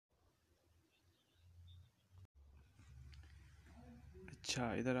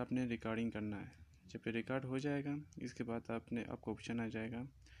अच्छा, इधर आपने रिकॉर्डिंग करना है। जब ये रिकॉर्ड हो जाएगा इसके बाद आपको ऑप्शन आ जाएगा,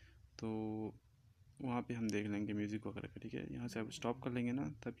 तो वहाँ पे हम देख लेंगे म्यूज़िक वगैरह का। ठीक है, यहाँ से आप स्टॉप कर लेंगे ना,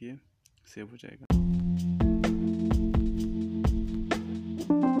 तब ये सेव हो जाएगा।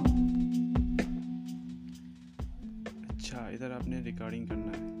 अच्छा, इधर आपने रिकॉर्डिंग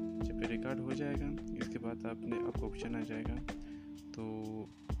करना है। जब ये रिकॉर्ड हो जाएगा इसके बाद आपको ऑप्शन आ जाएगा, तो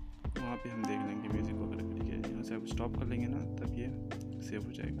वहाँ पे हम देख लेंगे म्यूज़िक वगैरह का। ठीक है, यहाँ से आप स्टॉप कर लेंगे ना, तब ये सेव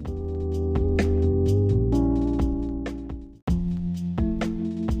हो जाएगा।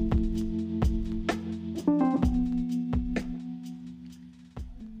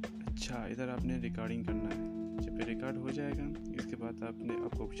 अच्छा, इधर आपने रिकॉर्डिंग करना है। जब ये रिकॉर्ड हो जाएगा इसके बाद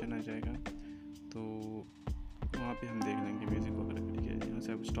आपको ऑप्शन आ जाएगा, तो वहाँ पे हम देख लेंगे म्यूज़िक वगैरह का। ठीक है, यहाँ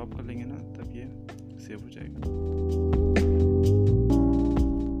से आप स्टॉप कर लेंगे ना, तब ये सेव हो जाएगा।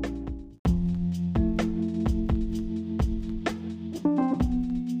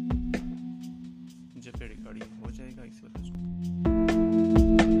 जब ये रिकॉर्डिंग हो जाएगा इस वजह से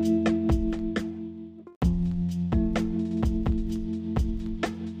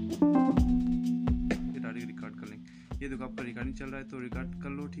रिकॉर्ड कर लेंगे। ये देखो आपका रिकॉर्डिंग चल रहा है, तो रिकॉर्ड कर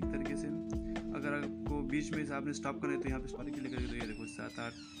लो ठीक तरीके से। अगर आपको बीच में से आपने स्टॉप करना है तो यहाँ पे स्टॉप के लिए करके, तो ये देखो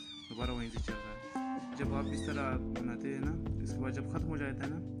 7-8 दोबारा वहीं से चल रहा है। जब आप इस तरह बनाते हैं ना, इसके बाद जब ख़त्म हो जाता है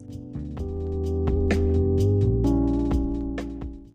ना,